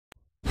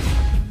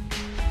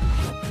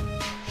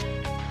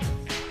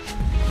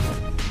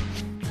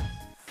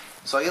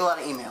So I get a lot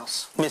of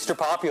emails. Mr.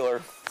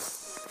 Popular.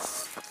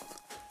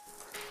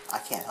 I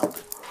can't help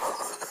it.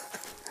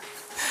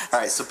 All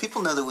right, so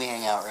people know that we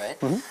hang out, right?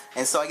 Mm-hmm.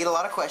 And so I get a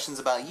lot of questions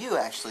about you,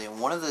 actually. And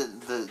one of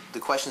the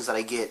questions that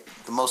I get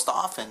the most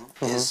often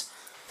is,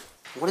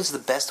 what is the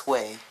best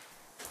way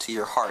to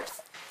your heart?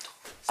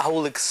 I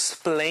will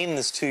explain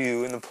this to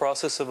you in the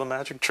process of a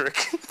magic trick.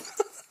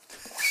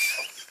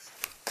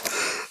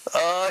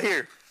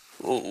 Here.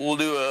 We'll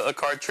do a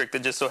card trick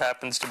that just so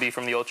happens to be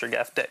from the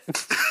UltraGaff deck.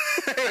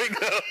 There we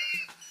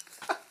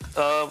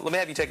go. Let me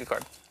have you take a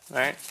card. All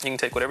right? You can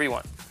take whatever you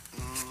want.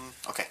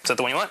 Okay. Is that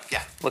the one you want?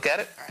 Yeah. Look at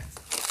it. All right.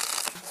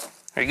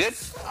 Are you good?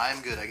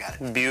 I'm good. I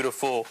got it.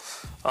 Beautiful.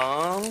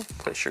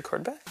 Place your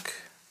card back.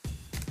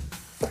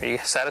 Are you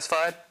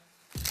satisfied?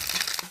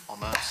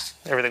 Almost.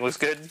 Everything looks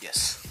good?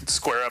 Yes. Let's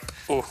square up.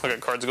 Oh, I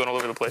got cards going all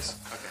over the place.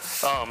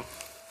 Okay. I'm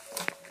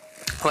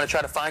gonna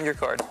try to find your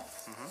card.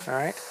 All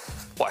right.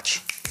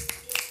 Watch.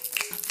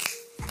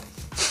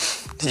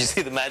 Did you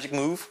see the magic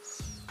move?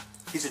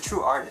 He's a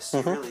true artist.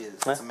 He really is.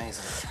 It's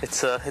amazing.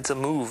 It's a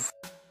move.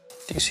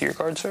 Do you see your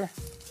card, sir?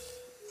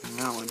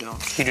 No, I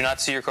don't. You do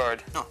not see your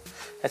card? No.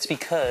 That's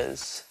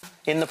because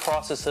in the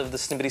process of the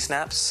snippety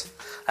snaps,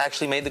 I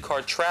actually made the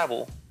card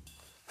travel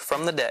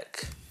from the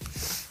deck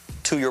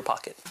to your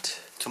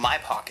pocket. To my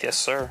pocket? Yes,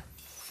 sir.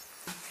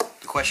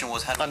 The question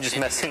was, how did I'm just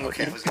messing with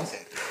you. I was going to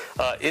say.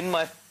 In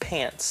my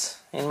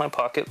pants, in my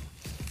pocket.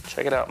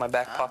 Check it out, my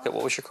back pocket.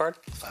 What was your card?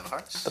 5 of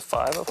hearts. The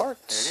 5 of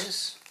hearts. There it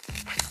is.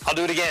 I'll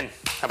do it again.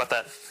 How about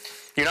that?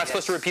 You're not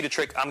supposed to repeat a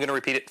trick. I'm going to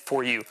repeat it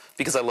for you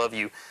because I love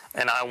you.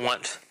 And I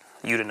want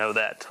you to know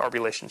that. Our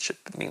relationship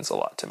means a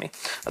lot to me.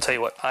 I'll tell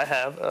you what. I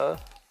have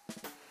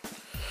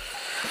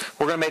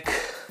we're going to make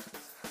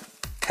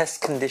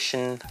test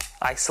condition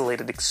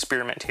isolated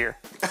experiment here.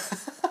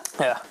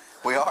 Yeah.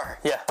 We are?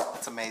 Yeah.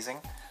 That's amazing.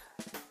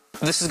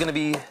 This is going to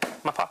be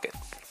my pocket.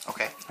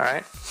 Okay. All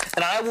right?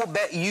 And I will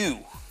bet you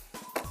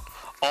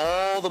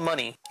all the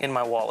money in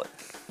my wallet.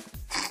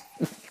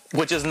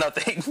 Which is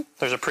nothing.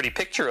 There's a pretty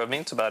picture of me.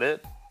 That's about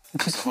it.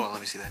 Hold on,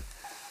 let me see that.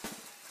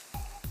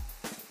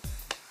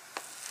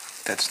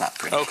 That's not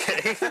pretty.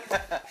 Okay.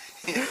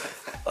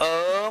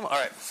 All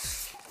right.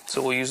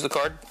 So we'll use the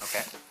card.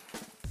 Okay.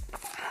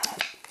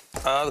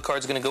 The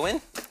card's gonna go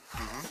in.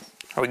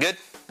 Are we good?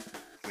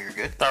 We're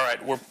good. All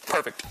right, we're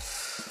perfect.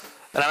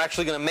 And I'm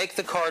actually gonna make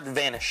the card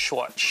vanish.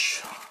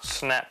 Watch.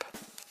 Snap.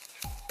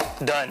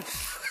 Done.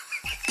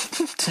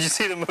 Did you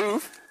see the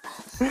move?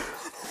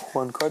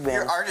 One card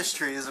vanished. Your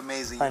artistry is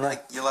amazing. I know.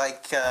 You're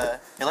like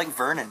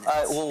Vernon.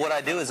 Well, what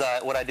I do is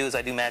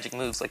I do magic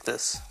moves like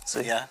this.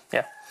 See? Yeah.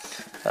 Yeah.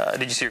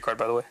 Did you see your card,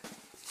 by the way?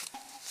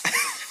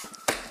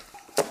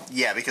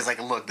 Yeah, because I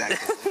can look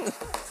back.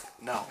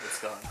 No, it's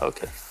gone.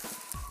 Okay.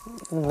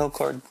 No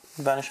card.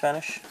 Vanish,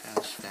 vanish.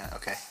 Yeah,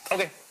 okay.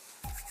 Okay.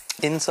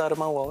 Inside of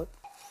my wallet.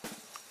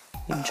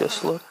 You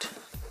just looked.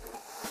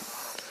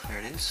 There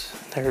it is.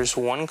 There's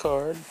one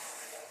card.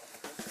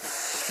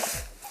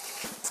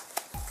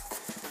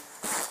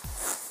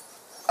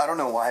 I don't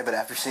know why, but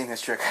after seeing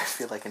this trick, I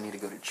feel like I need to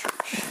go to church.